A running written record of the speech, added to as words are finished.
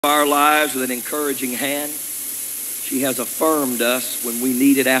Our lives with an encouraging hand. She has affirmed us when we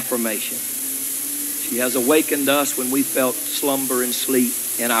needed affirmation. She has awakened us when we felt slumber and sleep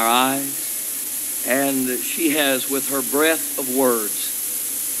in our eyes. And she has, with her breath of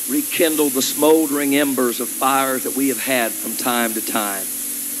words, rekindled the smoldering embers of fires that we have had from time to time.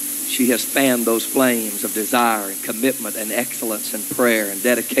 She has fanned those flames of desire and commitment and excellence and prayer and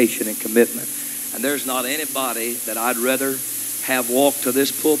dedication and commitment. And there's not anybody that I'd rather have walked to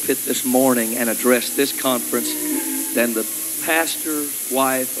this pulpit this morning and addressed this conference than the pastor's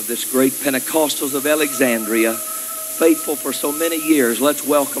wife of this great Pentecostals of Alexandria, faithful for so many years. Let's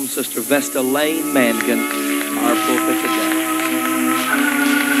welcome Sister Vesta Lane Mangun to our pulpit today.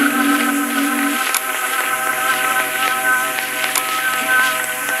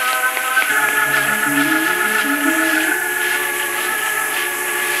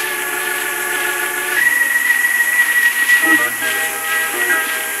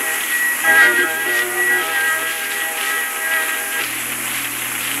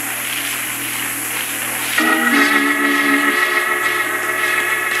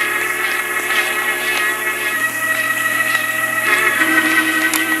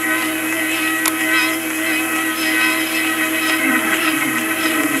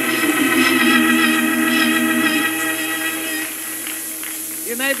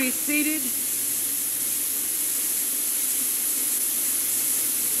 You may be seated.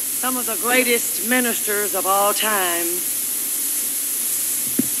 Some of the greatest ministers of all time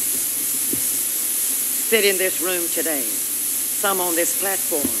sit in this room today. Some on this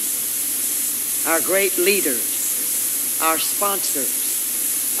platform. Our great leaders, our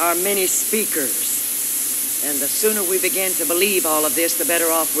sponsors, our many speakers. And the sooner we begin to believe all of this, the better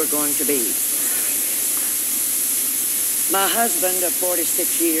off we're going to be. My husband of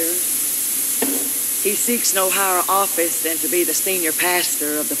 46 years, he seeks no higher office than to be the senior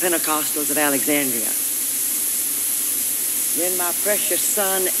pastor of the Pentecostals of Alexandria. Then my precious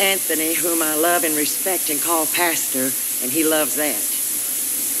son, Anthony, whom I love and respect and call pastor, and he loves that.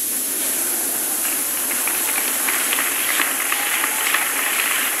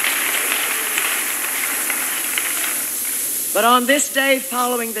 But on this day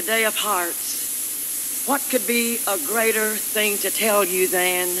following the Day of Hearts, what could be a greater thing to tell you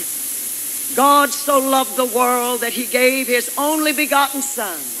than God so loved the world that he gave his only begotten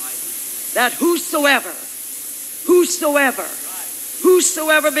Son, that whosoever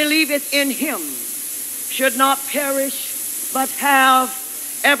believeth in him should not perish but have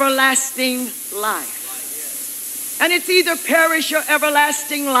everlasting life. And it's either perish or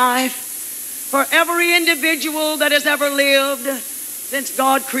everlasting life for every individual that has ever lived since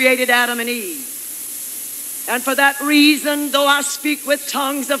God created Adam and Eve. And for that reason, though I speak with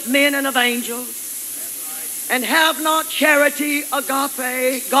tongues of men and of angels, and have not charity,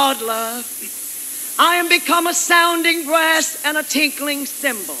 agape, God love, I am become a sounding brass and a tinkling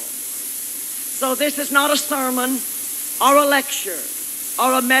cymbal. So this is not a sermon or a lecture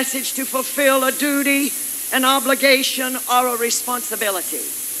or a message to fulfill a duty, an obligation, or a responsibility.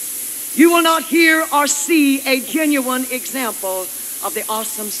 You will not hear or see a genuine example of the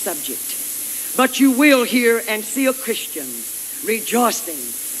awesome subject. But you will hear and see a Christian rejoicing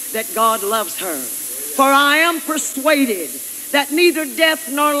that God loves her. For I am persuaded that neither death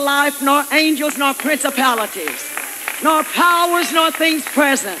nor life nor angels nor principalities nor powers nor things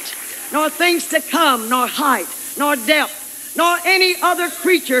present nor things to come nor height nor depth nor any other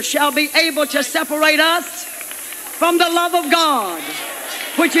creature shall be able to separate us from the love of God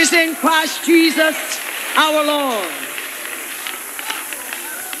which is in Christ Jesus our Lord.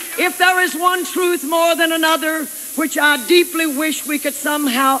 If there is one truth more than another, which I deeply wish we could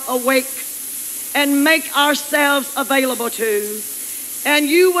somehow awake and make ourselves available to, and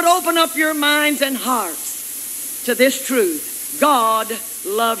you would open up your minds and hearts to this truth: God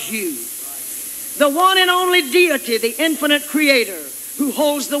loves you. The one and only deity, the infinite creator, who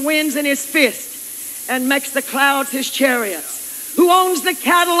holds the winds in his fist and makes the clouds his chariots, who owns the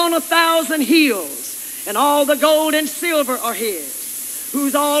cattle on 1,000 hills, and all the gold and silver are his,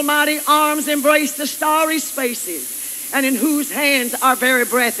 whose almighty arms embrace the starry spaces, and in whose hands our very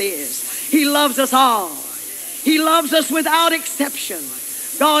breath is. He loves us all. He loves us without exception.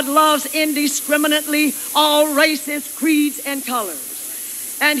 God loves indiscriminately all races, creeds, and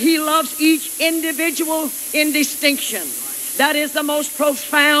colors. And he loves each individual in distinction. That is the most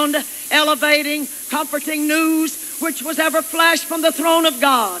profound, elevating, comforting news which was ever flashed from the throne of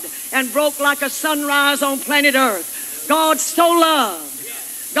God and broke like a sunrise on planet Earth. God so loved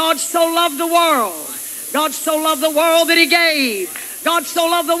the world. God so loved the world that he gave. God so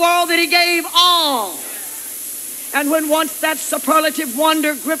loved the world that he gave all. And when once that superlative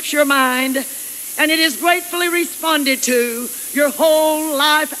wonder grips your mind and it is gratefully responded to, your whole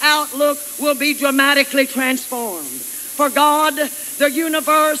life outlook will be dramatically transformed. For God, the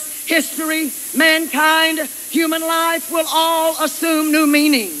universe, history, mankind, human life will all assume new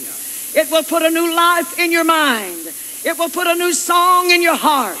meaning. It will put a new life in your mind. It will put a new song in your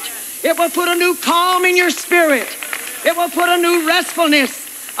heart. It will put a new calm in your spirit. It will put a new restfulness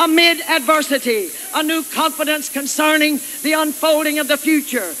amid adversity, a new confidence concerning the unfolding of the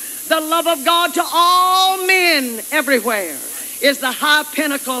future. The love of God to all men everywhere is the high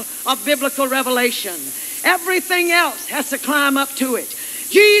pinnacle of biblical revelation. Everything else has to climb up to it.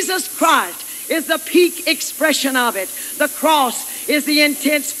 Jesus Christ is the peak expression of it. The cross is the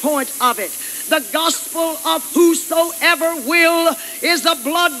intense point of it. The gospel of whosoever will is the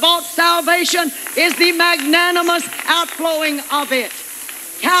blood-bought salvation, is the magnanimous outflowing of it.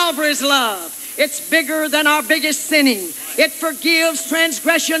 Calvary's love, it's bigger than our biggest sinning. It forgives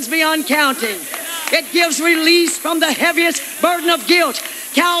transgressions beyond counting. It gives release from the heaviest burden of guilt.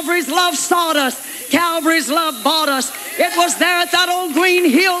 Calvary's love sought us. Calvary's love bought us. It was there at that old green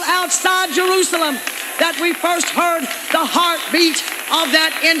hill outside Jerusalem that we first heard the heartbeat of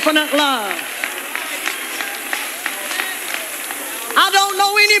that infinite love. I don't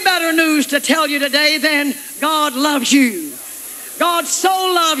know any better news to tell you today than God loves you. God so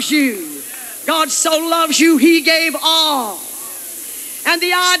loves you. God so loves you, He gave all. And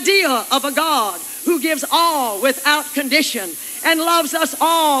the idea of a God who gives all without condition and loves us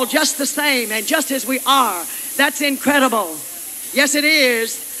all just the same and just as we are, that's incredible. Yes, it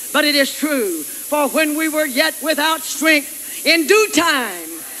is, but it is true. For when we were yet without strength, in due time,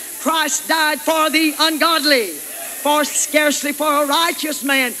 Christ died for the ungodly. For scarcely for a righteous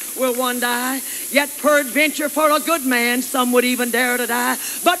man will one die, yet peradventure for a good man some would even dare to die.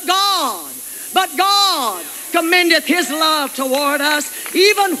 But God commendeth His love toward us,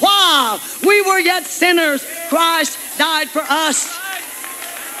 even while we were yet sinners, Christ died for us.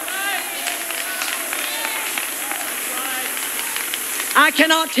 I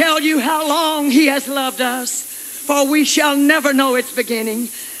cannot tell you how long He has loved us, for we shall never know its beginning.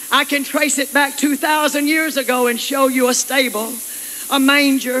 I can trace it back 2,000 years ago and show you a stable, a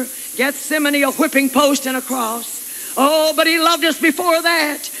manger, Gethsemane, a whipping post, and a cross. Oh, but He loved us before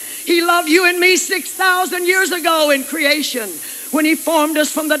that. He loved you and me 6,000 years ago in creation when He formed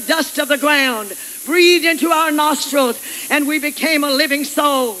us from the dust of the ground, breathed into our nostrils, and we became a living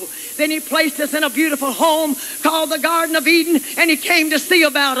soul. Then He placed us in a beautiful home called the Garden of Eden, and He came to see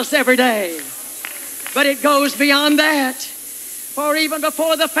about us every day. But it goes beyond that. For even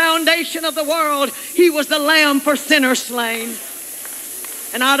before the foundation of the world, He was the lamb for sinners slain.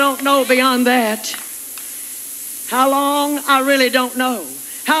 And I don't know beyond that. How long? I really don't know.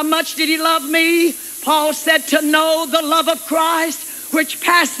 How much did He love me? Paul said, to know the love of Christ, which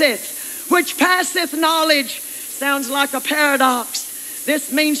passeth knowledge. Sounds like a paradox.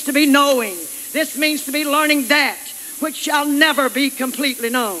 This means to be knowing. This means to be learning that which shall never be completely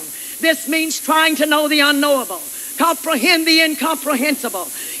known. This means trying to know the unknowable, comprehend the incomprehensible,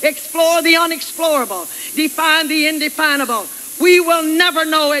 explore the unexplorable, define the indefinable. We will never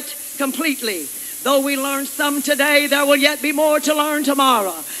know it completely. Though we learn some today, there will yet be more to learn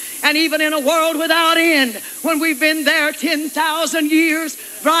tomorrow. And even in a world without end, when we've been there 10,000 years,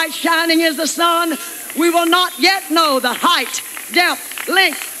 bright shining as the sun, we will not yet know the height, depth,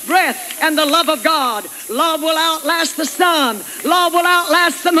 length, breadth, and the love of God. Love will outlast the sun. Love will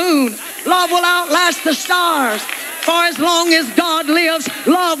outlast the moon. Love will outlast the stars. For as long as God lives,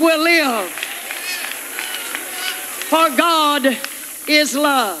 love will live. For God is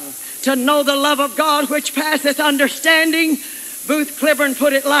love. To know the love of God which passeth understanding, Booth Cliburn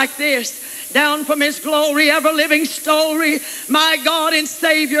put it like this: down from His glory, ever-living story, my God and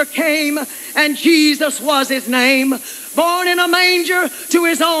Savior came, and Jesus was His name. Born in a manger, to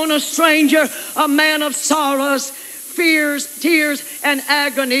His own a stranger, a man of sorrows, fears, tears, and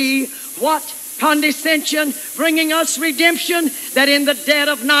agony. What condescension, bringing us redemption, that in the dead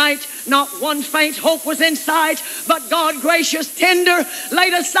of night not one faint hope was in sight, but God gracious tender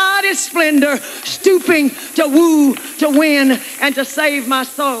laid aside His splendor, stooping to woo, to win, and to save my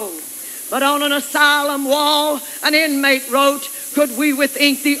soul. But on an asylum wall an inmate wrote, could we with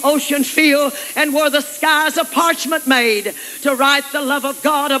ink the ocean fill, and were the skies of parchment made, to write the love of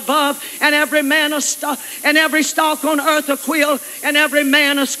God above, and every man and every stalk on earth a quill, and every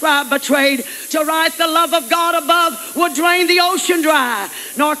man a scribe betrayed, to write the love of God above would drain the ocean dry,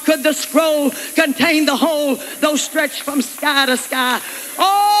 nor could the scroll contain the whole, though stretched from sky to sky.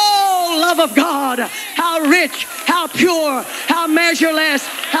 Oh, Oh, love of God, how rich, how pure, how measureless,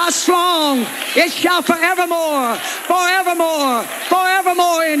 how strong. It shall forevermore, forevermore,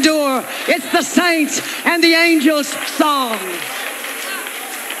 forevermore endure. It's the saints and the angels' song.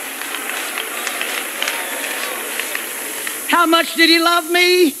 How much did he love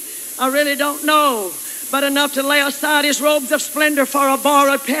me? I really don't know, but enough to lay aside his robes of splendor for a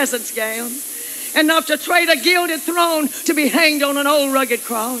borrowed peasant's gown. Enough to trade a gilded throne to be hanged on an old rugged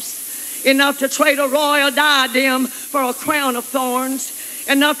cross. Enough to trade a royal diadem for a crown of thorns.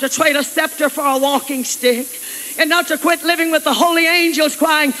 Enough to trade a scepter for a walking stick. Enough to quit living with the holy angels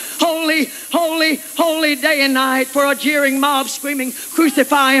crying, holy, holy, holy day and night, for a jeering mob screaming,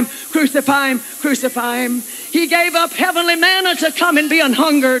 crucify him, crucify him, crucify him. He gave up heavenly manna to come and be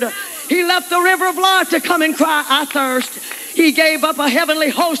unhungered. He left the river of life to come and cry, I thirst. He gave up a heavenly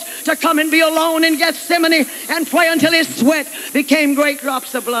host to come and be alone in Gethsemane and pray until his sweat became great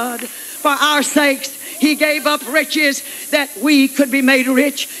drops of blood. For our sakes, he gave up riches that we could be made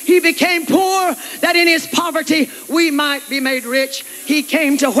rich. He became poor that in his poverty we might be made rich. He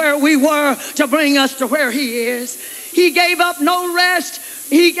came to where we were to bring us to where he is. He gave up no rest.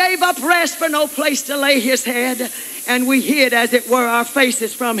 He gave up rest for no place to lay his head. And we hid, as it were, our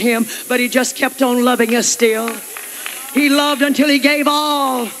faces from him. But he just kept on loving us still. He loved until he gave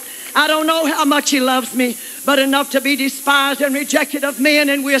all. I don't know how much he loves me, but enough to be despised and rejected of men,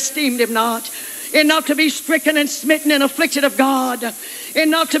 and we esteemed him not. Enough to be stricken and smitten and afflicted of God.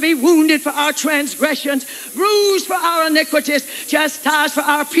 Enough to be wounded for our transgressions, bruised for our iniquities, chastised for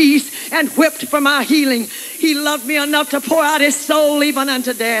our peace, and whipped for my healing. He loved me enough to pour out his soul even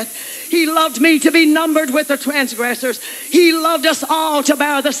unto death. He loved me to be numbered with the transgressors. He loved us all to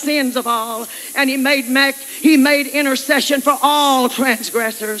bear the sins of all. And he made intercession for all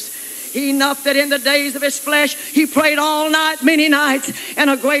transgressors. Enough that in the days of his flesh, he prayed all night, many nights, and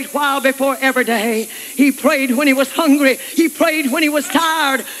a great while before every day. He prayed when he was hungry. He prayed when he was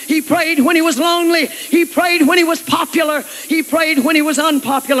tired. He prayed when he was lonely. He prayed when he was popular. He prayed when he was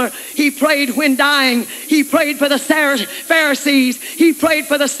unpopular. He prayed when dying. He prayed for the Pharisees. He prayed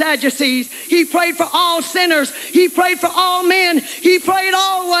for the Sadducees. He prayed for all sinners. He prayed for all men. He prayed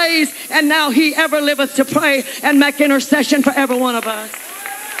always. And now he ever liveth to pray and make intercession for every one of us.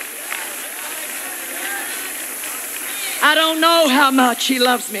 I don't know how much he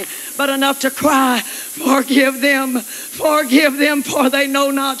loves me, but enough to cry, forgive them, for they know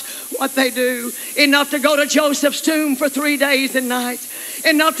not what they do. Enough to go to Joseph's tomb for 3 days and nights.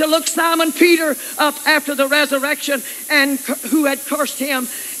 Enough to look Simon Peter up after the resurrection, and who had cursed him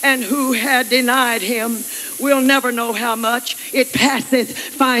and who had denied him. We'll never know how much. It passeth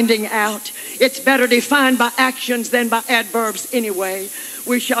finding out. It's better defined by actions than by adverbs anyway.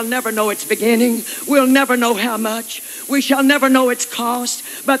 We shall never know its beginning. We'll never know how much. We shall never know its cost.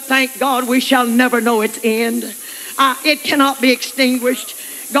 But thank God we shall never know its end. It cannot be extinguished.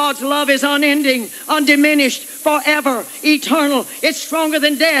 God's love is unending, undiminished, forever, eternal. It's stronger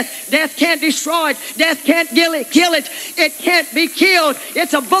than death. Death can't destroy it. Death can't kill it. It can't be killed.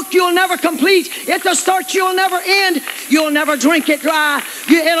 It's a book you'll never complete. It's a search you'll never end. You'll never drink it dry.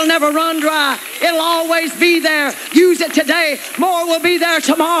 It'll never run dry. It'll always be there. Use it today. More will be there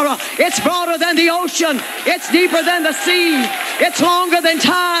tomorrow. It's broader than the ocean. It's deeper than the sea. It's longer than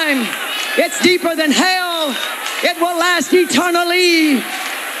time. It's deeper than hell. It will last eternally.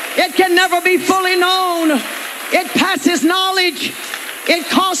 It can never be fully known. It passes knowledge. It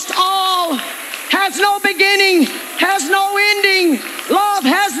costs all. Has no beginning. Has no ending. Love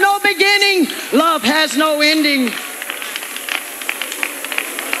has no beginning. Love has no ending.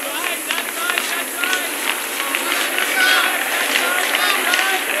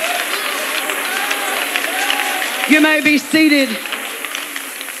 You may be seated.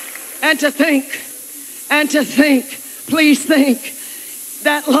 And to think, please think,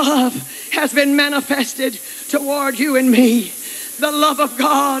 that love has been manifested toward you and me. The love of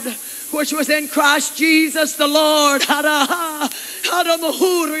God, which was in Christ Jesus the Lord, has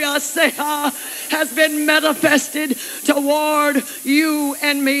been manifested toward you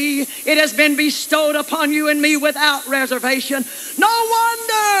and me. It has been bestowed upon you and me without reservation. No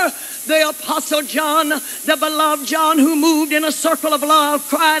wonder the Apostle John, the beloved John, who moved in a circle of love,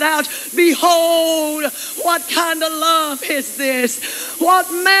 cried out, behold, what kind of love is this?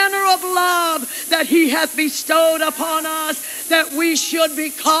 What manner of love that he hath bestowed upon us, that we should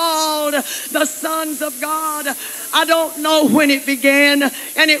be called the sons of God. I don't know when it began,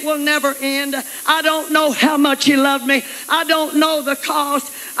 and it will never end. I don't know how much he loved me. I don't know the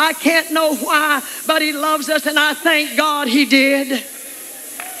cost. I can't know why, but he loves us, and I thank God he did.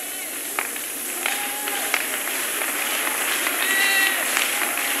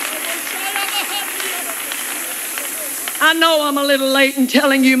 I know I'm a little late in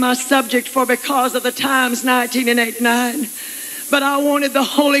telling you my subject, for because of the times 1989, but I wanted the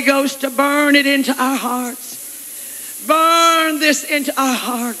Holy Ghost to burn it into our hearts. Burn this into our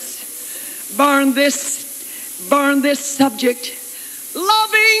hearts. Burn this subject.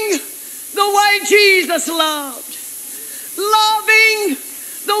 Loving the way Jesus loved. Loving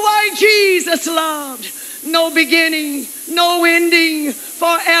the way Jesus loved. No beginning, no ending,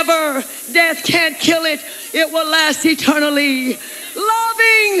 forever. Death can't kill it. It will last eternally.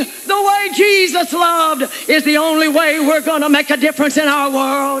 Loving the way Jesus loved is the only way we're going to make a difference in our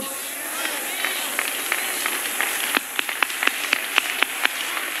world.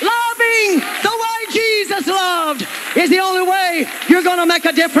 Loving the way Jesus loved is the only way you're going to make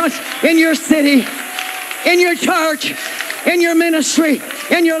a difference in your city, in your church, in your ministry,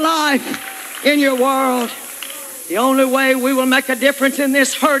 in your life, in your world. The only way we will make a difference in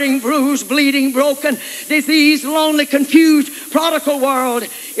this hurting, bruised, bleeding, broken, diseased, lonely, confused, prodigal world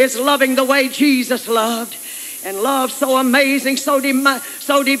is loving the way Jesus loved. And love so amazing, so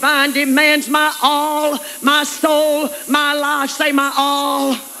divine, demands my all, my soul, my life. Say my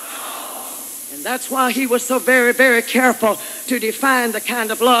all. And that's why he was so very, very careful to define the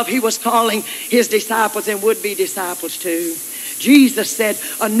kind of love he was calling his disciples and would-be disciples to. Jesus said,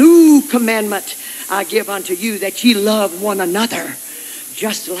 a new commandment I give unto you, that ye love one another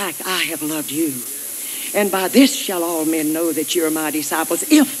just like I have loved you. And by this shall all men know that you are my disciples,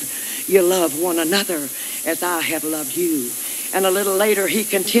 if you love one another as I have loved you. And a little later he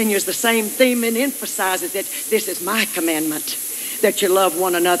continues the same theme and emphasizes that this is my commandment, that you love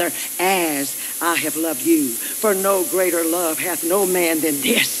one another as I have loved you. For no greater love hath no man than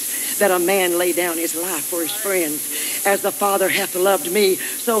this, that a man lay down his life for his friends. As the Father hath loved me,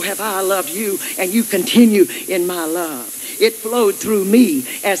 so have I loved you, and you continue in my love. It flowed through me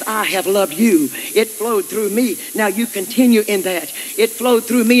as I have loved you. It flowed through me. Now you continue in that. It flowed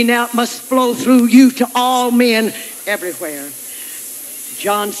through me. Now it must flow through you to all men everywhere.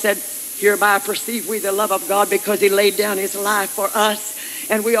 John said, hereby perceive we the love of God, because he laid down his life for us,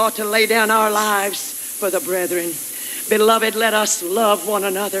 and we ought to lay down our lives for the brethren. Beloved, let us love one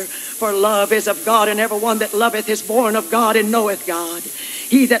another, for love is of God, and everyone that loveth is born of God and knoweth God.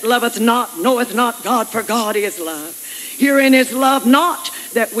 He that loveth not knoweth not God, for God is love. Herein is love, not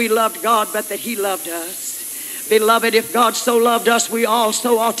that we loved God, but that he loved us. Beloved, if God so loved us, we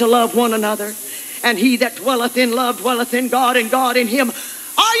also ought to love one another. And he that dwelleth in love dwelleth in God, and God in him.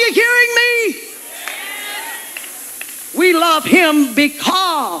 Are you hearing me? We love him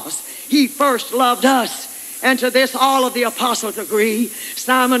because he first loved us. And to this all of the apostles agree.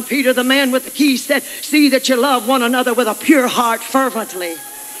 Simon Peter, the man with the key, said, see that you love one another with a pure heart fervently.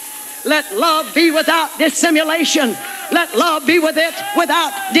 Let love be without dissimulation. Let love be with it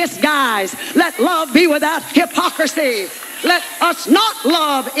without disguise. Let love be without hypocrisy. Let us not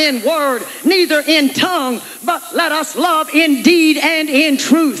love in word, neither in tongue, but let us love in deed and in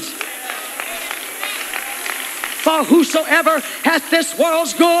truth. For whosoever hath this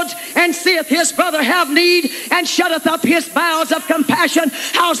world's goods and seeth his brother have need and shutteth up his bowels of compassion,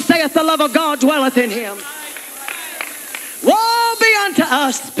 how saith the love of God dwelleth in him? Woe be unto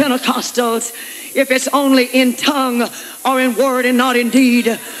us, Pentecostals, if it's only in tongue or in word and not in deed.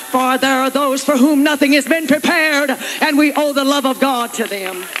 For there are those for whom nothing has been prepared, and we owe the love of God to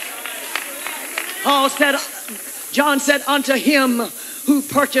them. John said, unto him who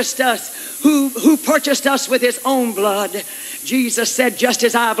purchased us, who purchased us with his own blood. Jesus said, just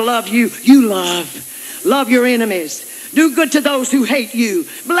as I've loved you, you love. Love your enemies. Do good to those who hate you.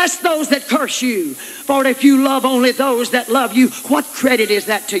 Bless those that curse you. For if you love only those that love you, what credit is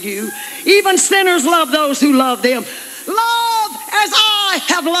that to you? Even sinners love those who love them. Love as I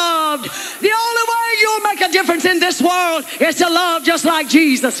have loved. The only way you'll make a difference in this world is to love just like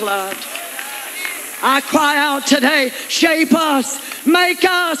Jesus loved. I cry out today, shape us, make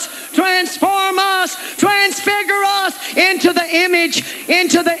us, transform us, transfigure us into the image,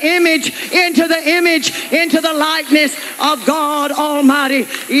 into the image, into the image, into the likeness of God Almighty,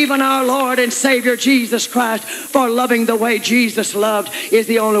 even our Lord and Savior Jesus Christ. For loving the way Jesus loved is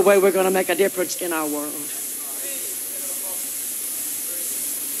the only way we're going to make a difference in our world.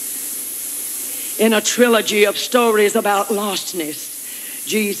 In a trilogy of stories about lostness,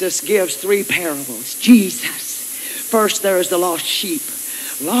 Jesus gives three parables. First, there is the lost sheep.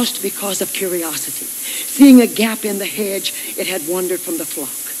 Lost because of curiosity. Seeing a gap in the hedge, it had wandered from the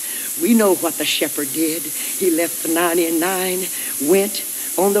flock. We know what the shepherd did. He left the 99, went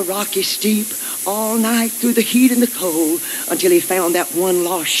on the rocky steep all night through the heat and the cold until he found that one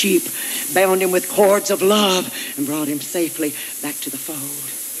lost sheep, bound him with cords of love, and brought him safely back to the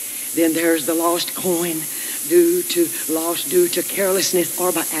fold. Then there's the lost coin. due to loss, due to carelessness,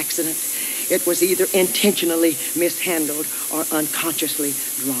 or by accident. It was either intentionally mishandled or unconsciously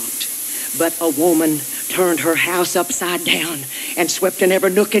dropped. But a woman turned her house upside down and swept in every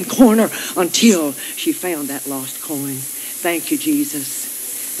nook and corner until she found that lost coin. Thank you, Jesus.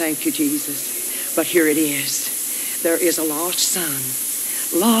 Thank you, Jesus. But here it is. There is a lost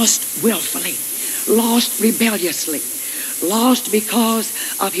son, lost willfully, lost rebelliously, lost because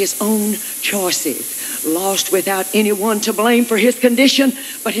of his own choices, lost without anyone to blame for his condition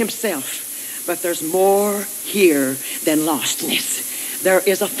but himself. But there's more here than lostness. There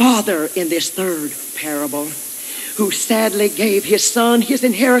is a father in this third parable who sadly gave his son his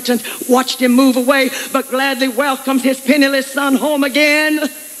inheritance, watched him move away, but gladly welcomes his penniless son home again,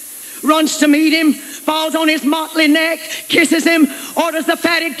 runs to meet him, falls on his motley neck, kisses him, orders the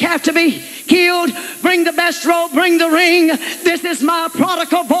fatted calf to be killed, bring the best robe, bring the ring. This is my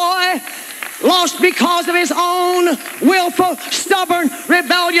prodigal boy, lost because of his own willful, stubborn,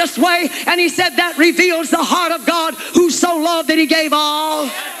 rebellious way. And he said that reveals the heart of God, who so loved that he gave all.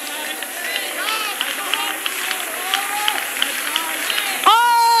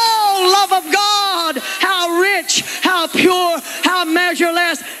 Oh, love of God, how rich, how pure, how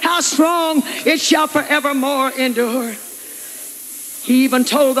measureless, how strong, it shall forevermore endure. He even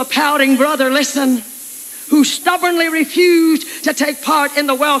told the pouting brother, listen, who stubbornly refused to take part in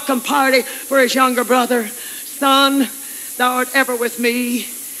the welcome party for his younger brother, son, thou art ever with me,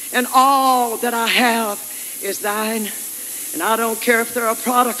 and all that I have is thine. And I don't care if they're a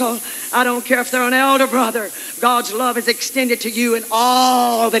prodigal, I don't care if they're an elder brother, God's love is extended to you, and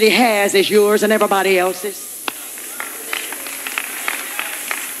all that he has is yours and everybody else's.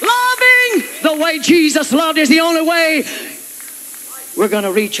 Loving the way Jesus loved is the only way we're going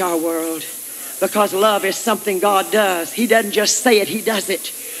to reach our world. Because love is something God does. He doesn't just say it, he does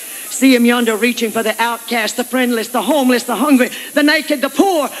it. See him yonder reaching for the outcast, the friendless, the homeless, the hungry, the naked, the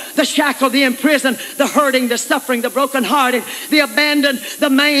poor, the shackled, the imprisoned, the hurting, the suffering, the brokenhearted, the abandoned, the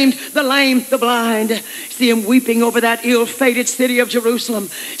maimed, the lame, the blind. See him weeping over that ill-fated city of Jerusalem.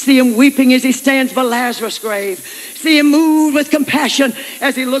 See him weeping as he stands by Lazarus' grave. See him moved with compassion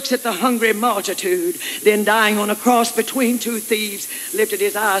as he looks at the hungry multitude. Then dying on a cross between two thieves, lifted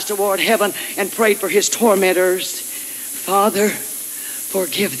his eyes toward heaven and prayed for his tormentors. Father,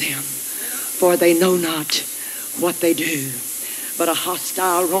 forgive them, for they know not what they do. But a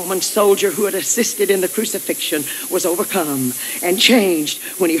hostile Roman soldier who had assisted in the crucifixion was overcome and changed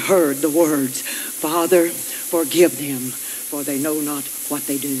when he heard the words, Father, forgive them, for they know not what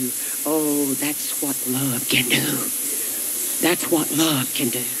they do. Oh, that's what love can do. That's what love can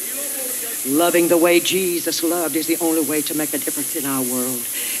do. Loving the way Jesus loved is the only way to make a difference in our world.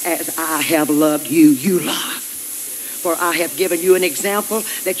 As I have loved you, you love. For I have given you an example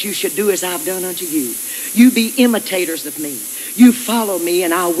that you should do as I've done unto you. You be imitators of me. You follow me,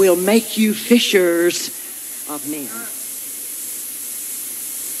 and I will make you fishers of men.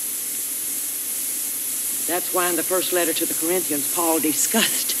 That's why in the first letter to the Corinthians, Paul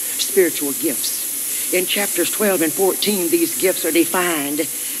discussed spiritual gifts. In chapters 12 and 14, these gifts are defined,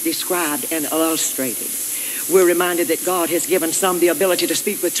 described, and illustrated. We're reminded that God has given some the ability to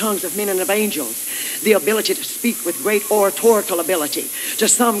speak with tongues of men and of angels, the ability to speak with great oratorical ability. To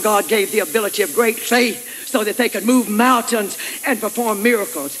some, God gave the ability of great faith so that they could move mountains and perform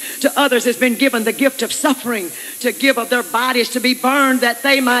miracles. To others has been given the gift of suffering, to give of their bodies to be burned that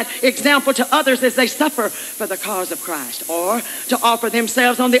they might example to others as they suffer for the cause of Christ, or to offer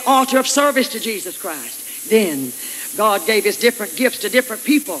themselves on the altar of service to Jesus Christ. Then God gave his different gifts to different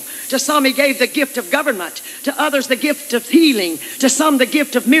people. To some he gave the gift of government, to others the gift of healing, to some the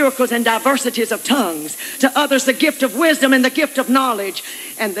gift of miracles and diversities of tongues, to others the gift of wisdom and the gift of knowledge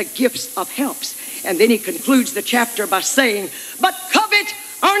and the gifts of helps. And then he concludes the chapter by saying, but covet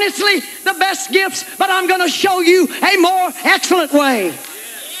earnestly the best gifts, but I'm going to show you a more excellent way.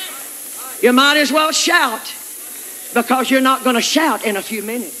 You might as well shout, because you're not going to shout in a few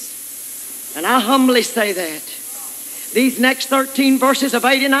minutes. And I humbly say that these next 13 verses of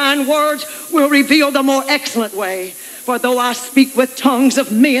 89 words will reveal the more excellent way. For though I speak with tongues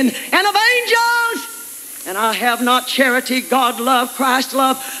of men and of angels, and I have not charity, God love, Christ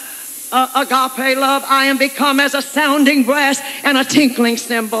love, agape love, I am become as a sounding brass and a tinkling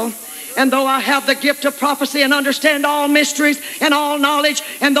cymbal. And though I have the gift of prophecy and understand all mysteries and all knowledge,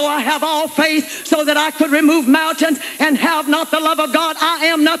 and though I have all faith so that I could remove mountains and have not the love of God, I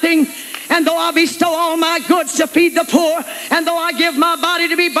am nothing. And though I bestow all my goods to feed the poor, and though I give my body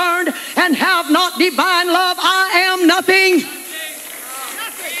to be burned and have not divine love, I am nothing.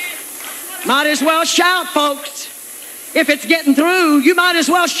 Might as well shout, folks. If it's getting through, you might as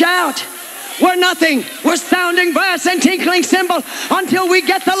well shout. We're nothing. We're sounding brass and tinkling cymbal until we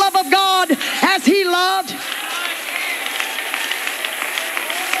get the love of God as He loved.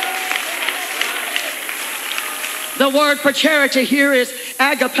 The word for charity here is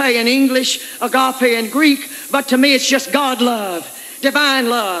agape in English, agape in Greek, but to me it's just God love, divine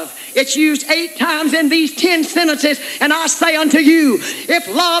love. It's used 8 times in these 10 sentences, and I say unto you, if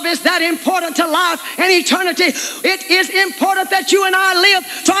love is that important to life and eternity, it is important that you and I live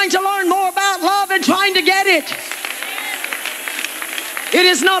trying to learn more about love and trying to get it. It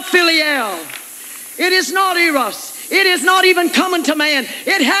is not filial. It is not eros. It is not even common to man.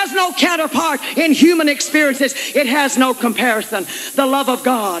 It has no counterpart in human experiences. It has no comparison. The love of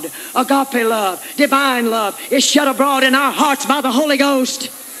God, agape love, divine love, is shed abroad in our hearts by the Holy Ghost.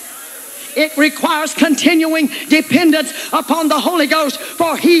 It requires continuing dependence upon the Holy Ghost,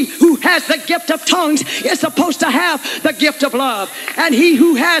 for he who has the gift of tongues is supposed to have the gift of love. And he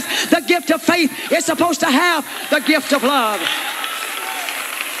who has the gift of faith is supposed to have the gift of love.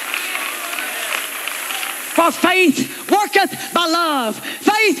 For faith worketh by love.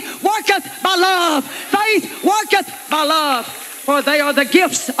 Faith worketh by love. Faith worketh by love. For they are the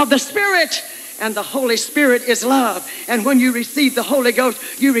gifts of the Spirit, and the Holy Spirit is love. And when you receive the Holy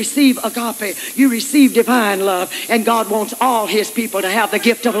Ghost, you receive agape. You receive divine love. And God wants all His people to have the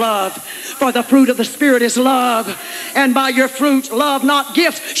gift of love. For the fruit of the Spirit is love. And by your fruit, love, not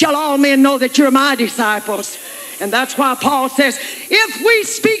gifts, shall all men know that you're my disciples. And that's why Paul says, if we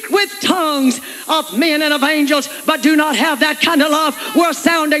speak with tongues of men and of angels, but do not have that kind of love, we're a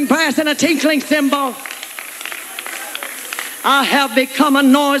sounding brass and a tinkling cymbal. I have become a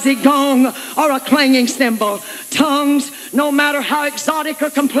noisy gong or a clanging cymbal. Tongues, no matter how exotic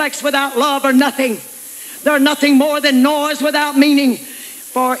or complex, without love are nothing. They're nothing more than noise without meaning.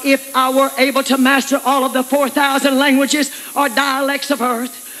 For if I were able to master all of the 4,000 languages or dialects of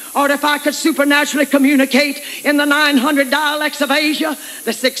earth, or if I could supernaturally communicate in the 900 dialects of Asia,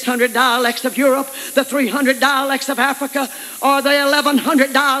 the 600 dialects of Europe, the 300 dialects of Africa, or the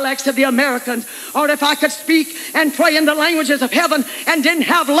 1,100 dialects of the Americans, or if I could speak and pray in the languages of heaven and didn't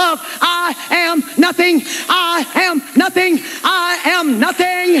have love, I am nothing. I am nothing. I am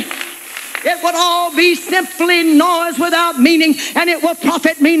nothing. It would all be simply noise without meaning, and it will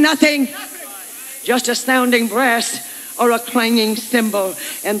profit me nothing. Just a sounding brass or a clanging cymbal.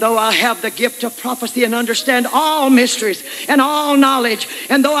 And though I have the gift of prophecy and understand all mysteries and all knowledge,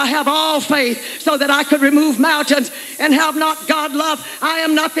 and though I have all faith so that I could remove mountains, and have not God love, I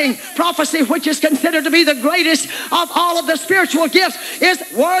am nothing. Prophecy, which is considered to be the greatest of all of the spiritual gifts, is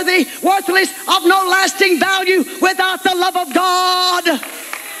worthless, of no lasting value without the love of God.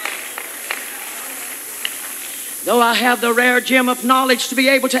 Though I have the rare gem of knowledge to be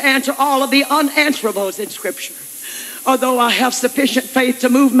able to answer all of the unanswerables in Scripture, although I have sufficient faith to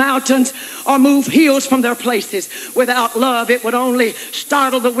move mountains or move hills from their places, without love it would only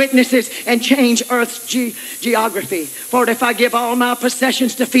startle the witnesses and change earth's geography. For if I give all my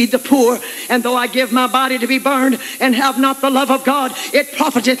possessions to feed the poor, and though I give my body to be burned and have not the love of God, it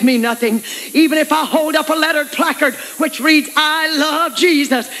profiteth me nothing. Even if I hold up a lettered placard which reads, I love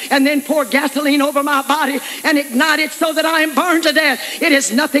Jesus, and then pour gasoline over my body and ignite it so that I am burned to death, it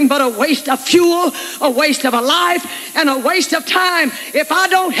is nothing but a waste of fuel, a waste of a life, and a waste of time. If I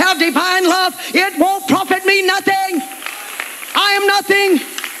don't have divine love, it won't profit me nothing. I am nothing.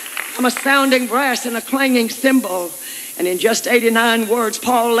 I'm a sounding brass and a clanging cymbal. And in just 89 words,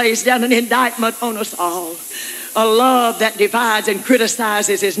 Paul lays down an indictment on us all. A love that divides and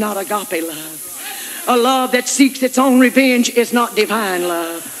criticizes is not agape love. A love that seeks its own revenge is not divine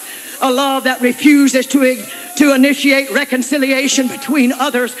love. A love that refuses to initiate reconciliation between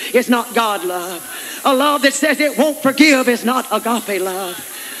others is not God love. A love that says it won't forgive is not agape love.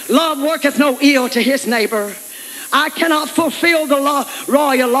 Love worketh no ill to his neighbor. I cannot fulfill the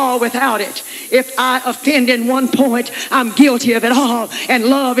royal law without it. If I offend in one point, I'm guilty of it all, and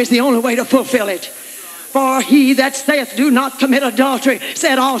love is the only way to fulfill it. For he that saith, do not commit adultery,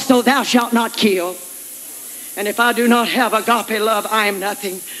 said also, thou shalt not kill. And if I do not have agape love, I am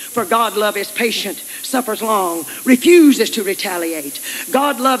nothing. For God love is patient, suffers long, refuses to retaliate.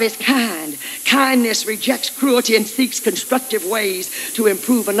 God love is kind. Kindness rejects cruelty and seeks constructive ways to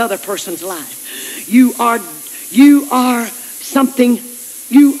improve another person's life. You are something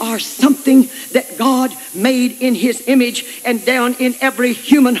that God made in his image, and down in every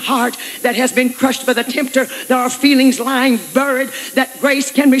human heart that has been crushed by the tempter, there are feelings lying buried that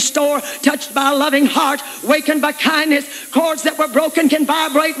grace can restore, touched by a loving heart, wakened by kindness. Cords that were broken can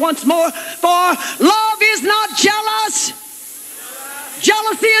vibrate once more, for love is not jealous.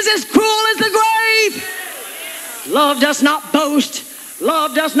 Jealousy is as cruel as the grave. Love does not boast.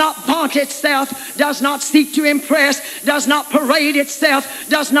 Love does not vaunt itself, does not seek to impress, does not parade itself,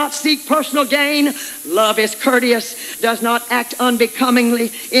 does not seek personal gain. Love is courteous, does not act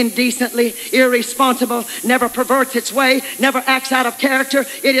unbecomingly, indecently, irresponsible, never perverts its way, never acts out of character.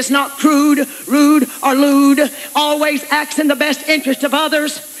 It is not crude, rude, or lewd, always acts in the best interest of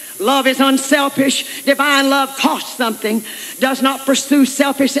others. Love is unselfish. Divine love costs something, does not pursue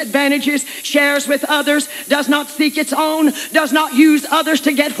selfish advantages, shares with others, does not seek its own, does not use others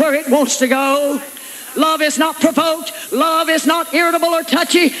to get where it wants to go. Love is not provoked. Love is not irritable or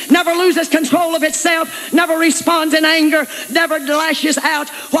touchy, never loses control of itself, never responds in anger, never lashes out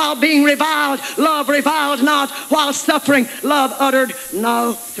while being reviled. Love reviled not while suffering. Love uttered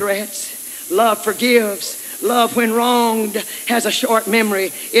no threats. Love forgives. Love, when wronged, has a short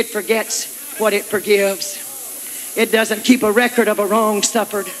memory. It forgets what it forgives. It doesn't keep a record of a wrong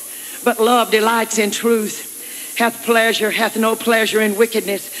suffered. But love delights in truth, hath no pleasure in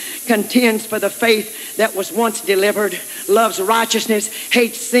wickedness, contends for the faith that was once delivered, loves righteousness,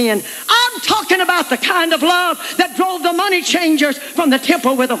 hates sin. I'm talking about the kind of love that drove the money changers from the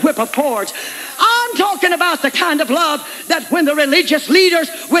temple with a whip of cords. I'm talking about the kind of love that when the religious leaders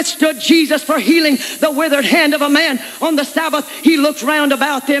withstood Jesus for healing the withered hand of a man on the Sabbath, he looked round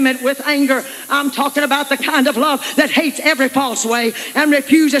about them with anger. I'm talking about the kind of love that hates every false way and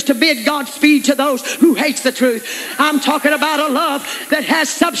refuses to bid Godspeed to those who hates the truth. I'm talking about a love that has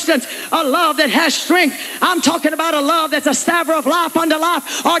substance, a love that has strength. I'm talking about a love that's a savor of life unto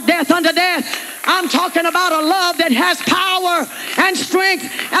life or death unto death. I'm talking about a love that has power and strength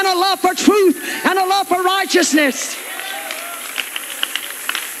and a love for truth and a love for righteousness.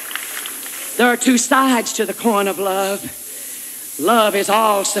 There are two sides to the coin of love. Love is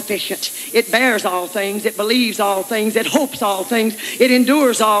all sufficient. It bears all things. It believes all things. It hopes all things. It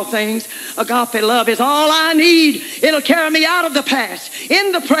endures all things. Agape love is all I need. It'll carry me out of the past,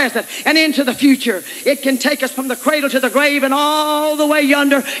 in the present, and into the future. It can take us from the cradle to the grave and all the way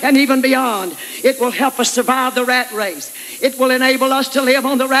yonder and even beyond. It will help us survive the rat race. It will enable us to live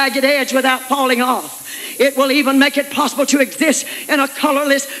on the ragged edge without falling off. It will even make it possible to exist in a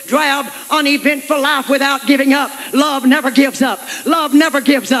colorless, drab, uneventful life without giving up. Love never gives up. Love never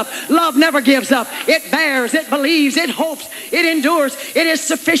gives up. Love never gives up. It bears, it believes, it hopes, it endures. It is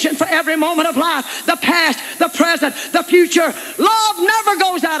sufficient for every moment of life, the past, the present, the future. Love never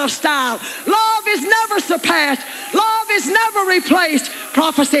goes out of style. Love is never surpassed. Love is never replaced.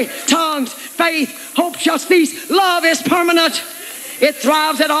 Prophecy, tongues, faith, hope shall cease. Love is permanent. It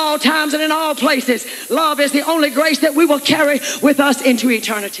thrives at all times and in all places. Love is the only grace that we will carry with us into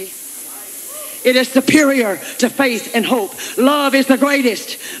eternity. It is superior to faith and hope. Love is the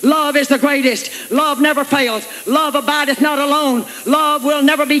greatest. Love is the greatest. Love never fails. Love abideth not alone. Love will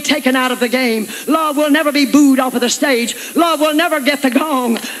never be taken out of the game. Love will never be booed off of the stage. Love will never get the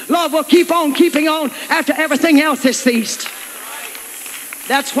gong. Love will keep on keeping on after everything else has ceased.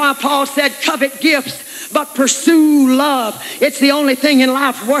 That's why Paul said, covet gifts, but pursue love. It's the only thing in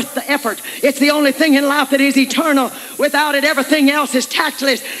life worth the effort. It's the only thing in life that is eternal. Without it, everything else is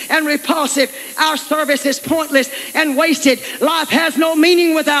tactless and repulsive. Our service is pointless and wasted. Life has no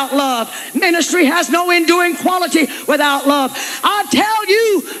meaning without love. Ministry has no enduring quality without love. I tell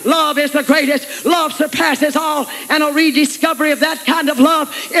you, love is the greatest. Love surpasses all. And a rediscovery of that kind of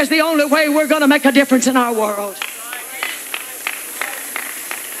love is the only way we're going to make a difference in our world.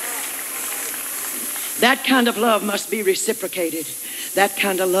 That kind of love must be reciprocated. That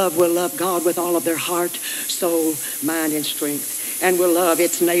kind of love will love God with all of their heart, soul, mind, and strength, and will love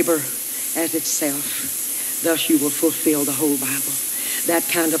its neighbor as itself. Thus you will fulfill the whole Bible. That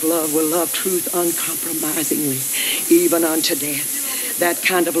kind of love will love truth uncompromisingly, even unto death. That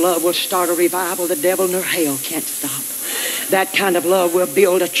kind of love will start a revival the devil nor hell can't stop. That kind of love will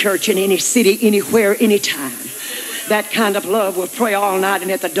build a church in any city, anywhere, anytime. That kind of love will pray all night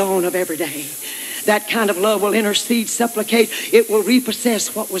and at the dawn of every day. That kind of love will intercede, supplicate. It will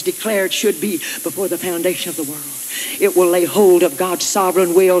repossess what was declared should be before the foundation of the world. It will lay hold of God's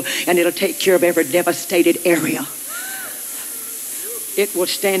sovereign will, and it'll take care of every devastated area. It will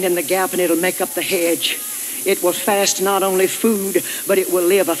stand in the gap and it'll make up the hedge. It will fast not only food, but it will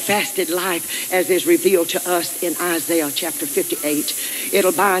live a fasted life as is revealed to us in Isaiah chapter 58.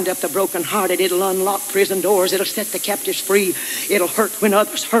 It'll bind up the brokenhearted. It'll unlock prison doors. It'll set the captives free. It'll hurt when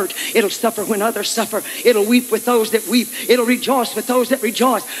others hurt. It'll suffer when others suffer. It'll weep with those that weep. It'll rejoice with those that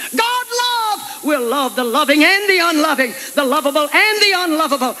rejoice. God's love will love the loving and the unloving, the lovable and the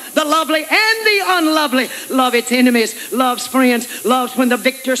unlovable, the lovely and the unlovely. Love its enemies, loves friends, loves when the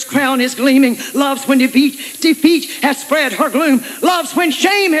victor's crown is gleaming, loves when defeat has spread her gloom, loves when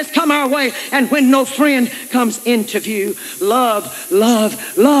shame has come our way, and when no friend comes into view. Love,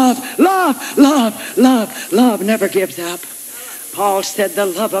 love, love, love, love, love, love never gives up. Paul said, the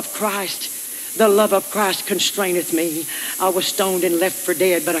love of Christ constraineth me. I was stoned and left for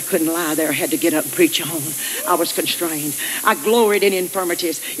dead, but I couldn't lie there. I had to get up and preach on. I was constrained. I gloried in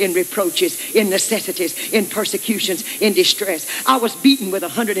infirmities, in reproaches, in necessities, in persecutions, in distress. I was beaten with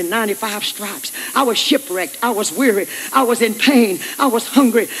 195 stripes. I was shipwrecked. I was weary. I was in pain. I was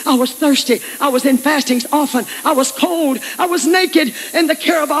hungry. I was thirsty. I was in fastings often. I was cold. I was naked. And the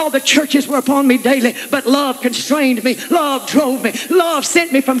care of all the churches were upon me daily. But love constrained me. Love drove me. Love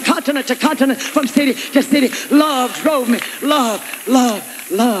sent me from continent to continent, from city to city. Love drove me. Love,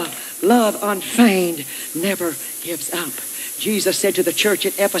 love, love, love unfeigned never gives up. Jesus said to the church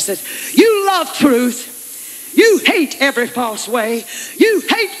at Ephesus, you love truth. You hate every false way. You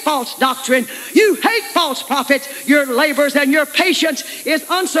hate false doctrine. You hate false prophets. Your labors and your patience is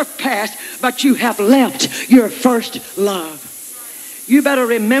unsurpassed, but you have left your first love. You better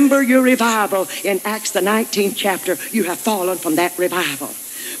remember your revival. In Acts the 19th chapter, you have fallen from that revival.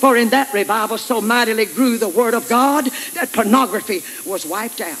 For in that revival so mightily grew the word of God that pornography was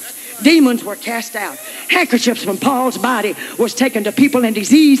wiped out. Demons were cast out. Handkerchiefs from Paul's body was taken to people and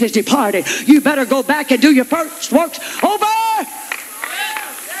diseases departed. You better go back and do your first works over.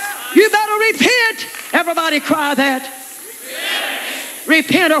 You better repent. Everybody cry that.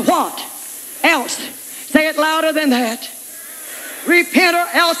 Repent or what? Else. Say it louder than that. Repent or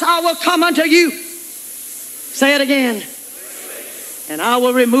else I will come unto you. Say it again. And I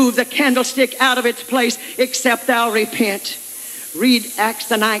will remove the candlestick out of its place, except thou repent. Read Acts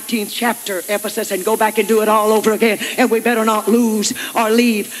the 19th chapter, Ephesus, and go back and do it all over again. And we better not lose or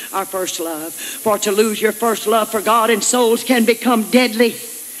leave our first love. For to lose your first love for God and souls can become deadly.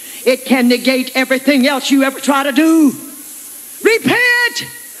 It can negate everything else you ever try to do. Repent!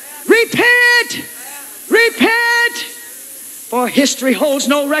 Repent! Repent! For history holds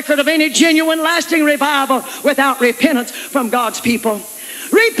no record of any genuine, lasting revival without repentance from God's people.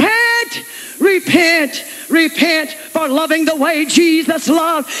 Repent! Repent! Repent! For loving the way Jesus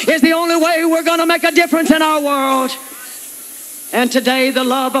loved is the only way we're going to make a difference in our world. And today the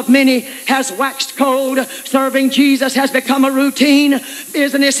love of many has waxed cold. Serving Jesus has become a routine.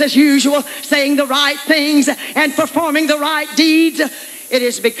 Business as usual. Saying the right things and performing the right deeds. It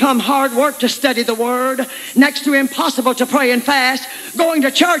has become hard work to study the Word, next to impossible to pray and fast. Going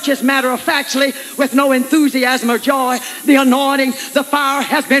to church is matter-of-factly with no enthusiasm or joy. The anointing, the fire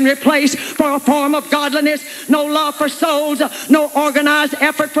has been replaced for a form of godliness. No love for souls, no organized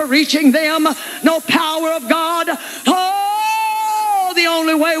effort for reaching them, no power of God. Oh, the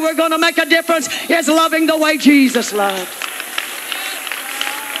only way we're going to make a difference is loving the way Jesus loved.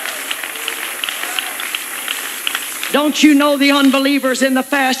 Don't you know the unbelievers in the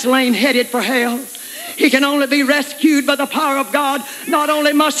fast lane headed for hell? He can only be rescued by the power of God. Not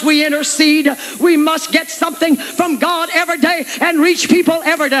only must we intercede, we must get something from God every day and reach people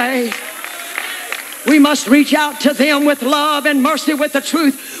every day. We must reach out to them with love and mercy with the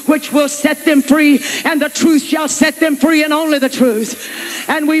truth, which will set them free. And the truth shall set them free, and only the truth.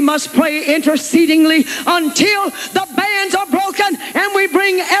 And we must pray intercedingly until the bands are broken and we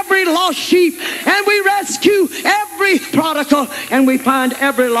bring every lost sheep and we rescue every prodigal and we find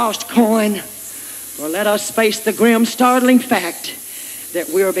every lost coin. For let us face the grim, startling fact that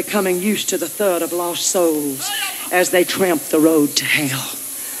we are becoming used to the thud of lost souls as they tramp the road to hell.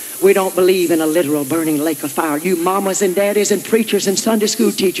 We don't believe in a literal burning lake of fire. You mamas and daddies and preachers and Sunday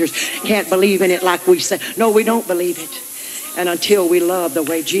school teachers can't believe in it like we say. No, we don't believe it. And until we love the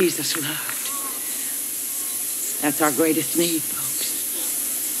way Jesus loved, that's our greatest need,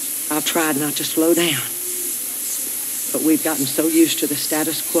 folks. I've tried not to slow down, but we've gotten so used to the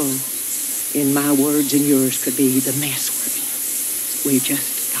status quo. In my words and yours could be the mess we're in. We've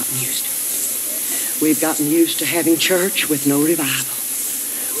just gotten used to it. We've gotten used to having church with no revival.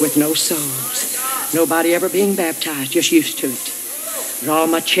 With no souls. Nobody ever being baptized, just used to it. Draw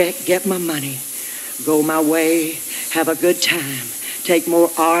my check, get my money, go my way, have a good time, take more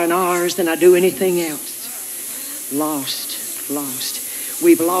R&Rs than I do anything else. Lost.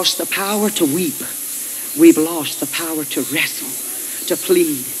 We've lost the power to weep. We've lost the power to wrestle, to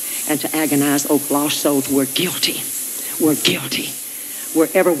plead, and to agonize. Oh, lost souls, we're guilty. We're guilty. We're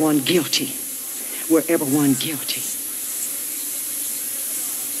everyone guilty. We're everyone guilty.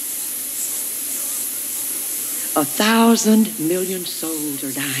 1,000 million souls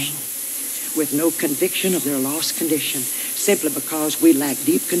are dying. with no conviction of their lost condition, simply because we lack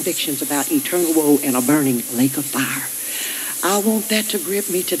deep convictions about eternal woe and a burning lake of fire. I want that to grip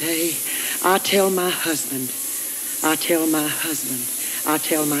me today. I tell my husband, I tell my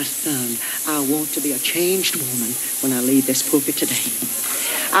son, I want to be a changed woman when I leave this pulpit today.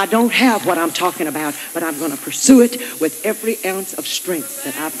 I don't have what I'm talking about, but I'm going to pursue it with every ounce of strength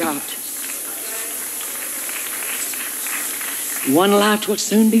that I've got. One life will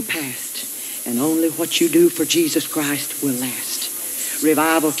soon be past, and only what you do for Jesus Christ will last.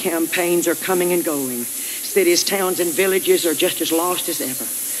 Revival campaigns are coming and going. Cities, towns, and villages are just as lost as ever.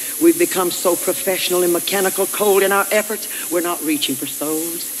 We've become so professional and mechanical, cold in our efforts, we're not reaching for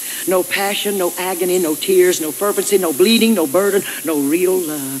souls. No passion, no agony, no tears, no fervency, no bleeding, no burden, no real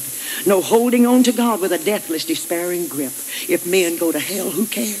love. No holding on to God with a deathless, despairing grip. If men go to hell, who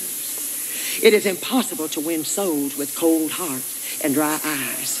cares? It is impossible to win souls with cold hearts and dry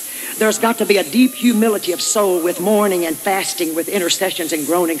eyes. There's got to be a deep humility of soul with mourning and fasting, with intercessions and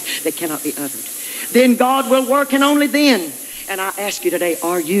groanings that cannot be uttered. Then God will work, and only then. And I ask you today,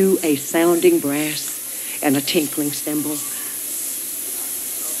 are you a sounding brass and a tinkling cymbal?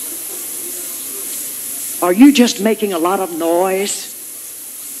 Are you just making a lot of noise?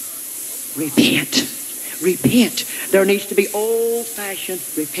 Repent. Repent. There needs to be old-fashioned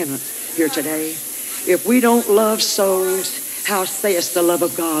repentance here today. If we don't love souls, how saith the love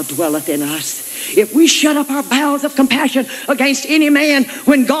of God dwelleth in us? If we shut up our bowels of compassion against any man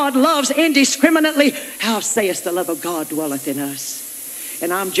when God loves indiscriminately, how saith the love of God dwelleth in us?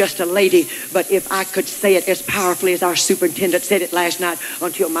 And I'm just a lady, but if I could say it as powerfully as our superintendent said it last night,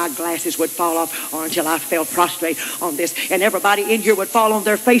 until my glasses would fall off or until I fell prostrate on this, and everybody in here would fall on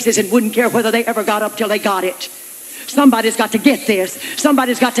their faces and wouldn't care whether they ever got up till they got it. Somebody's got to get this.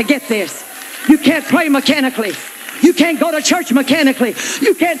 Somebody's got to get this. You can't pray mechanically. You can't go to church mechanically.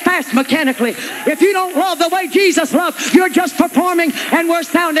 You can't fast mechanically. If you don't love the way Jesus loved, you're just performing, and we're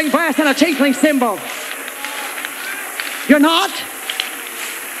sounding brass and a tinkling cymbal. You're not?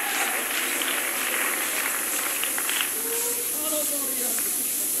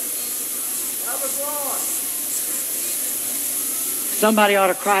 Somebody ought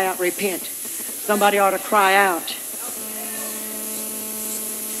to cry out, repent. Somebody ought to cry out.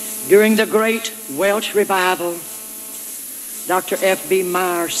 During the great Welsh revival, Dr. F.B.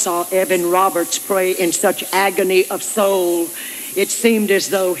 Meyer saw Evan Roberts pray in such agony of soul, it seemed as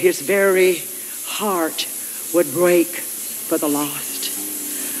though his very heart would break for the lost.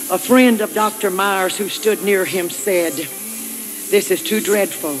 A friend of Dr. Meyer's who stood near him said, "This is too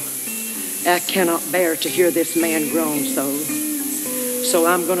dreadful. I cannot bear to hear this man groan so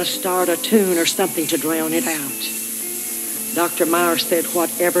I'm going to start a tune or something to drown it out." Dr. Meyer said,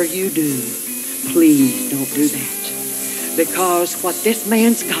 "Whatever you do, please don't do that. Because what this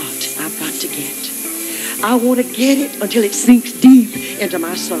man's got, I've got to get. I want to get it until it sinks deep into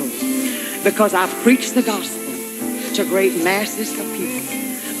my soul. Because I've preached the gospel to great masses of people,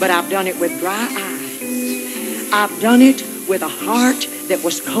 but I've done it with dry eyes. I've done it with a heart that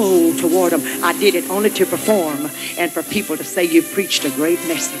was cold toward them. I did it only to perform and for people to say you've preached a great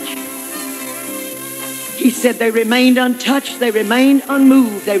message." He said they remained untouched, they remained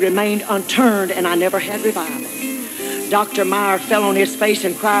unmoved, they remained unturned, and I never had revival. Dr. Meyer fell on his face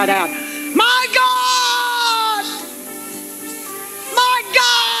and cried out, "My God! My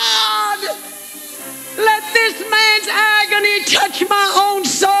God! Let this man's agony touch my own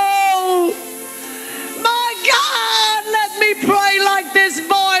soul. My God, let me pray like this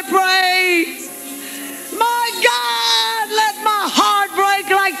boy prays. My God, let my heart break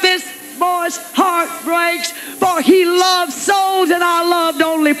like this boy's heart breaks, for he loved souls and I loved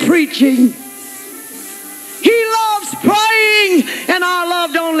only preaching. He loves praying and I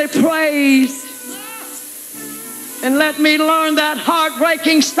loved only praise. And let me learn that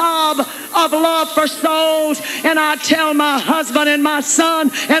heartbreaking sob of love for souls. And I tell my husband and my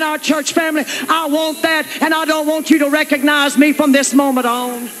son and our church family, I want that, and I don't want you to recognize me from this moment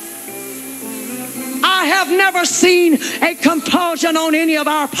on. I have never seen a compulsion on any of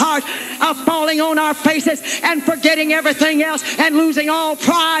our part of falling on our faces and forgetting everything else and losing all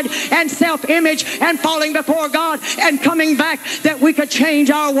pride and self-image and falling before God and coming back that we could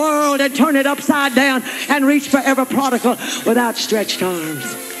change our world and turn it upside down and reach for every prodigal with outstretched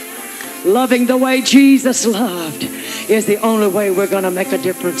arms. Loving the way Jesus loved is the only way we're going to make a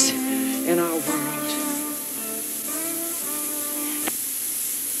difference in our world.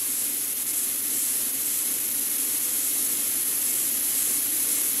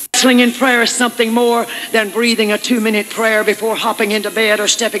 Wrestling in prayer is something more than breathing a 2-minute prayer before hopping into bed or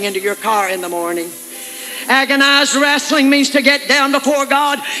stepping into your car in the morning. Agonized wrestling means to get down before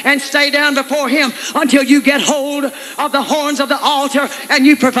God and stay down before Him until you get hold of the horns of the altar and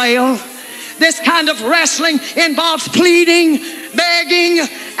you prevail. This kind of wrestling involves pleading, begging,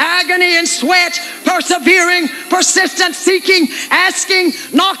 agony and sweat, persevering, persistent, seeking, asking,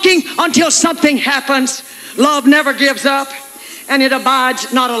 knocking until something happens. Love never gives up, and it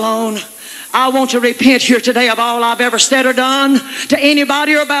abides not alone. I want to repent here today of all I've ever said or done to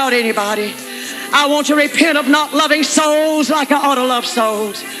anybody or about anybody. I want to repent of not loving souls like I ought to love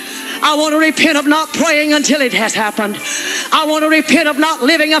souls. I want to repent of not praying until it has happened. I want to repent of not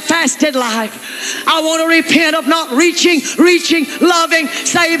living a fasted life. I want to repent of not reaching, loving,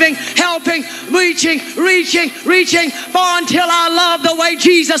 saving, helping, reaching. For until I love the way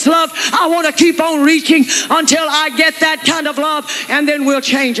Jesus loved, I want to keep on reaching until I get that kind of love, and then we'll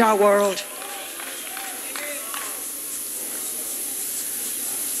change our world.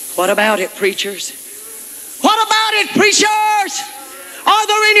 What about it, preachers? What about it, preachers? Are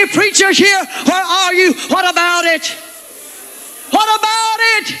there any preachers here? Where are you? What about it? What about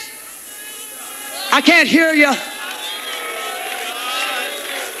it? I can't hear you.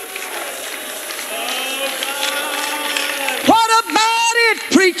 What about it,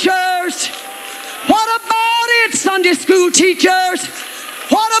 preachers? What about it, Sunday school teachers?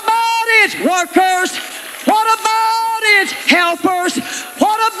 What about it, workers? What about it, helpers?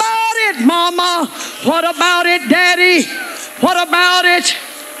 What about it, mama? What about it, daddy? What about it?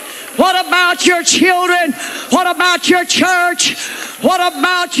 What about your children? What about your church? What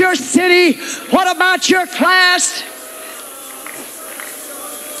about your city? What about your class?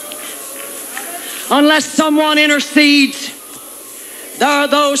 Unless someone intercedes, there are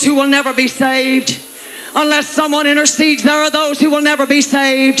those who will never be saved. Unless someone intercedes, there are those who will never be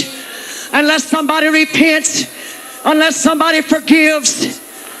saved. Unless somebody repents, unless somebody forgives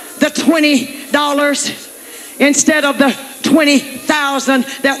the $20 instead of the 20,000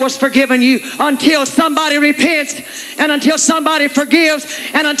 that was forgiven you, until somebody repents and until somebody forgives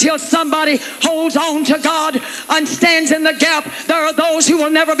and until somebody holds on to God and stands in the gap, there are those who will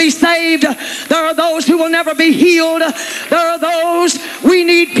never be saved. There are those who will never be healed. There are those, we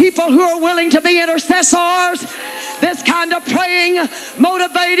need people who are willing to be intercessors. This kind of praying,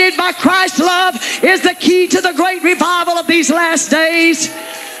 motivated by Christ's love, is the key to the great revival of these last days.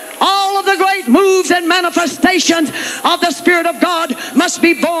 All of the great moves and manifestations of the Spirit of God must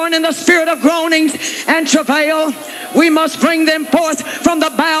be born in the spirit of groanings and travail. We must bring them forth from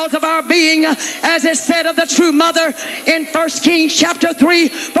the bowels of our being, as is said of the true mother in 1 Kings chapter 3,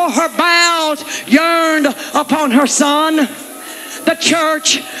 for her bowels yearned upon her son. The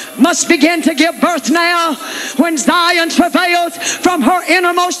church must begin to give birth now. When Zion travails from her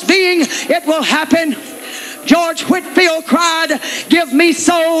innermost being, it will happen. George Whitefield cried, "Give me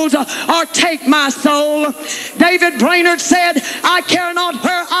souls or take my soul." David Brainerd said, "I care not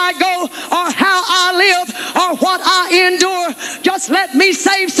where I go or how I live or what I endure. Just let me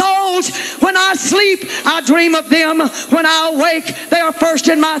save souls. When I sleep, I dream of them. When I awake, they are first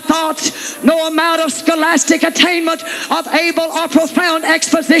in my thoughts." No amount of scholastic attainment, of able or profound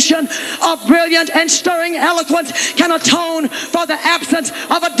exposition, of brilliant and stirring eloquence can atone for the absence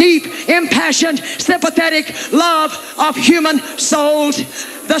of a deep, impassioned, sympathetic love of human souls.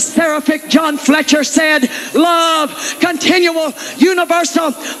 The seraphic John Fletcher said, "Love, continual,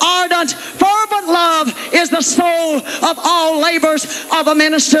 universal, ardent, fervent love is the soul of all labors of a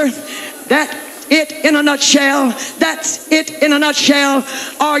minister." That's it in a nutshell.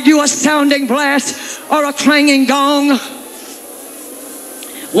 Are you a sounding brass or a clanging gong?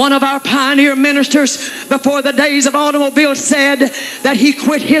 One of our pioneer ministers before the days of automobiles said that he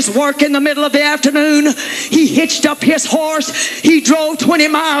quit his work in the middle of the afternoon. He hitched up his horse. He drove 20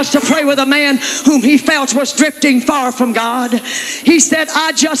 miles to pray with a man whom he felt was drifting far from God. He said,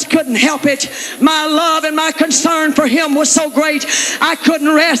 "I just couldn't help it. My love and my concern for him was so great, I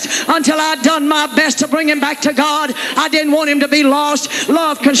couldn't rest until I'd done my best to bring him back to God. I didn't want him to be lost.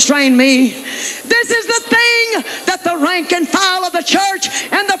 Love constrained me." This is the thing that the rank and file of the church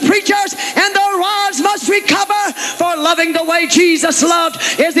and the preachers and the rods must recover. For loving the way Jesus loved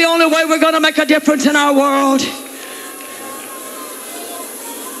is the only way we're going to make a difference in our world.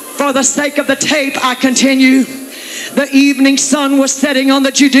 For the sake of the tape, I continue. The evening sun was setting on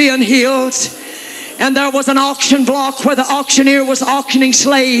the Judean hills, and there was an auction block where the auctioneer was auctioning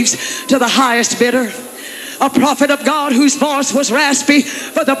slaves to the highest bidder. A prophet of God whose voice was raspy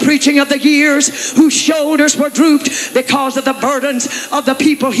for the preaching of the years, whose shoulders were drooped because of the burdens of the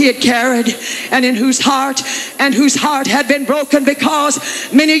people he had carried, and whose heart had been broken because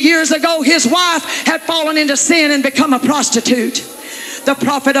many years ago his wife had fallen into sin and become a prostitute. The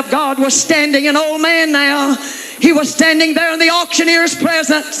prophet of God was standing, an old man now. He was standing there in the auctioneer's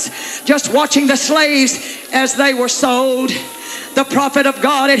presence, just watching the slaves as they were sold. The prophet of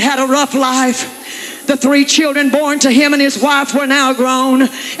God had had a rough life. The 3 children born to him and his wife were now grown,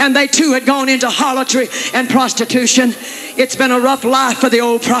 and they too had gone into harlotry and prostitution. It's been a rough life for the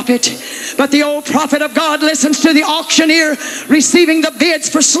old prophet. But the old prophet of God listens to the auctioneer receiving the bids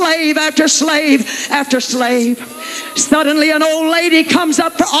for slave after slave after slave. Suddenly an old lady comes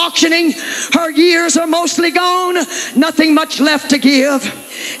up for auctioning. Her years are mostly gone, nothing much left to give.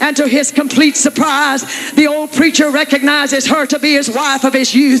 And to his complete surprise, the old preacher recognizes her to be his wife of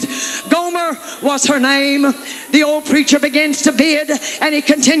his youth. Gomer was her name. The old preacher begins to bid, and he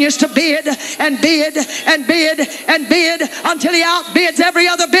continues to bid and bid and bid and bid until he outbids every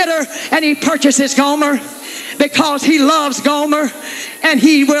other bidder, and he purchases Gomer. Because he loves Gomer, and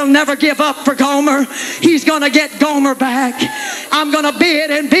he will never give up for Gomer. He's going to get Gomer back. I'm going to bid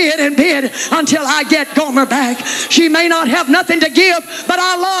and bid and bid until I get Gomer back. She may not have nothing to give, but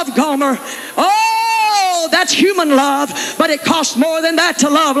I love Gomer. Oh, that's human love, but it costs more than that to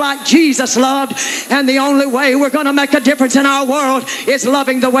love like Jesus loved. And the only way we're going to make a difference in our world is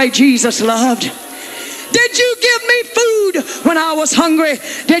loving the way Jesus loved. Did you give me food when I was hungry?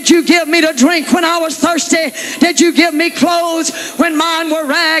 Did you give me to drink when I was thirsty? Did you give me clothes when mine were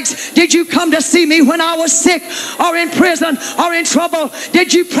rags? Did you come to see me when I was sick or in prison or in trouble?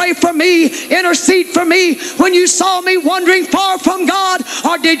 Did you pray for me, intercede for me when you saw me wandering far from God?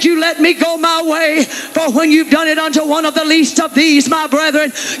 Or did you let me go my way? For when you've done it unto one of the least of these, my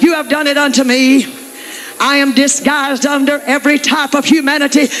brethren, you have done it unto me. I am disguised under every type of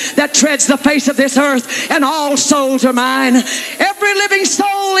humanity that treads the face of this earth, and all souls are mine. Every living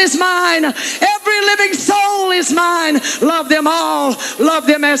soul is mine. Every living soul is mine. Love them all. Love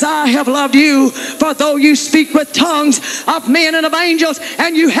them as I have loved you. For though you speak with tongues of men and of angels,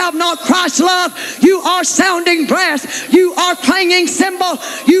 and you have not Christ's love, you are sounding brass. You are clanging cymbal.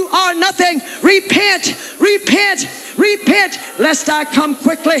 You are nothing. Repent, repent, repent, lest I come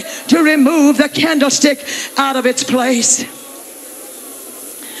quickly to remove the candlestick out of its place.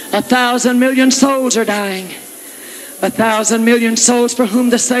 1,000 million souls are dying. 1,000 million souls for whom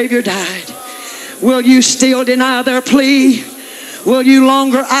the Savior died. Will you still deny their plea? Will you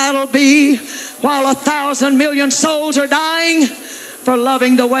longer idle be while 1,000 million souls are dying for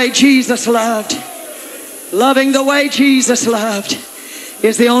loving the way Jesus loved? Loving the way Jesus loved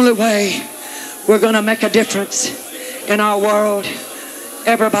is the only way we're going to make a difference in our world.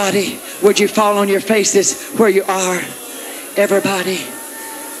 Everybody, would you fall on your faces where you are? Everybody,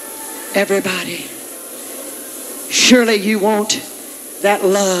 everybody. Surely you want that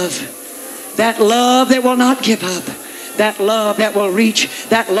love that will not give up, that love that will reach,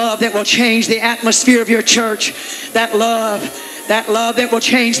 that love that will change the atmosphere of your church, that love that will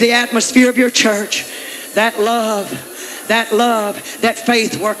change the atmosphere of your church, that love that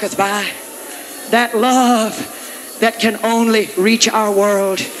faith worketh by, that love that can only reach our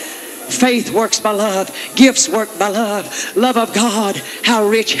world. Faith works by love. Gifts work by love. Love of God, how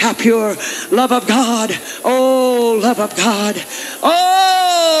rich, how pure. Love of God. Oh, love of God.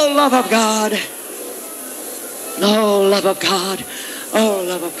 Oh, love of God. Oh, love of God. Oh,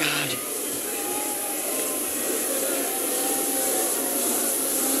 love of God.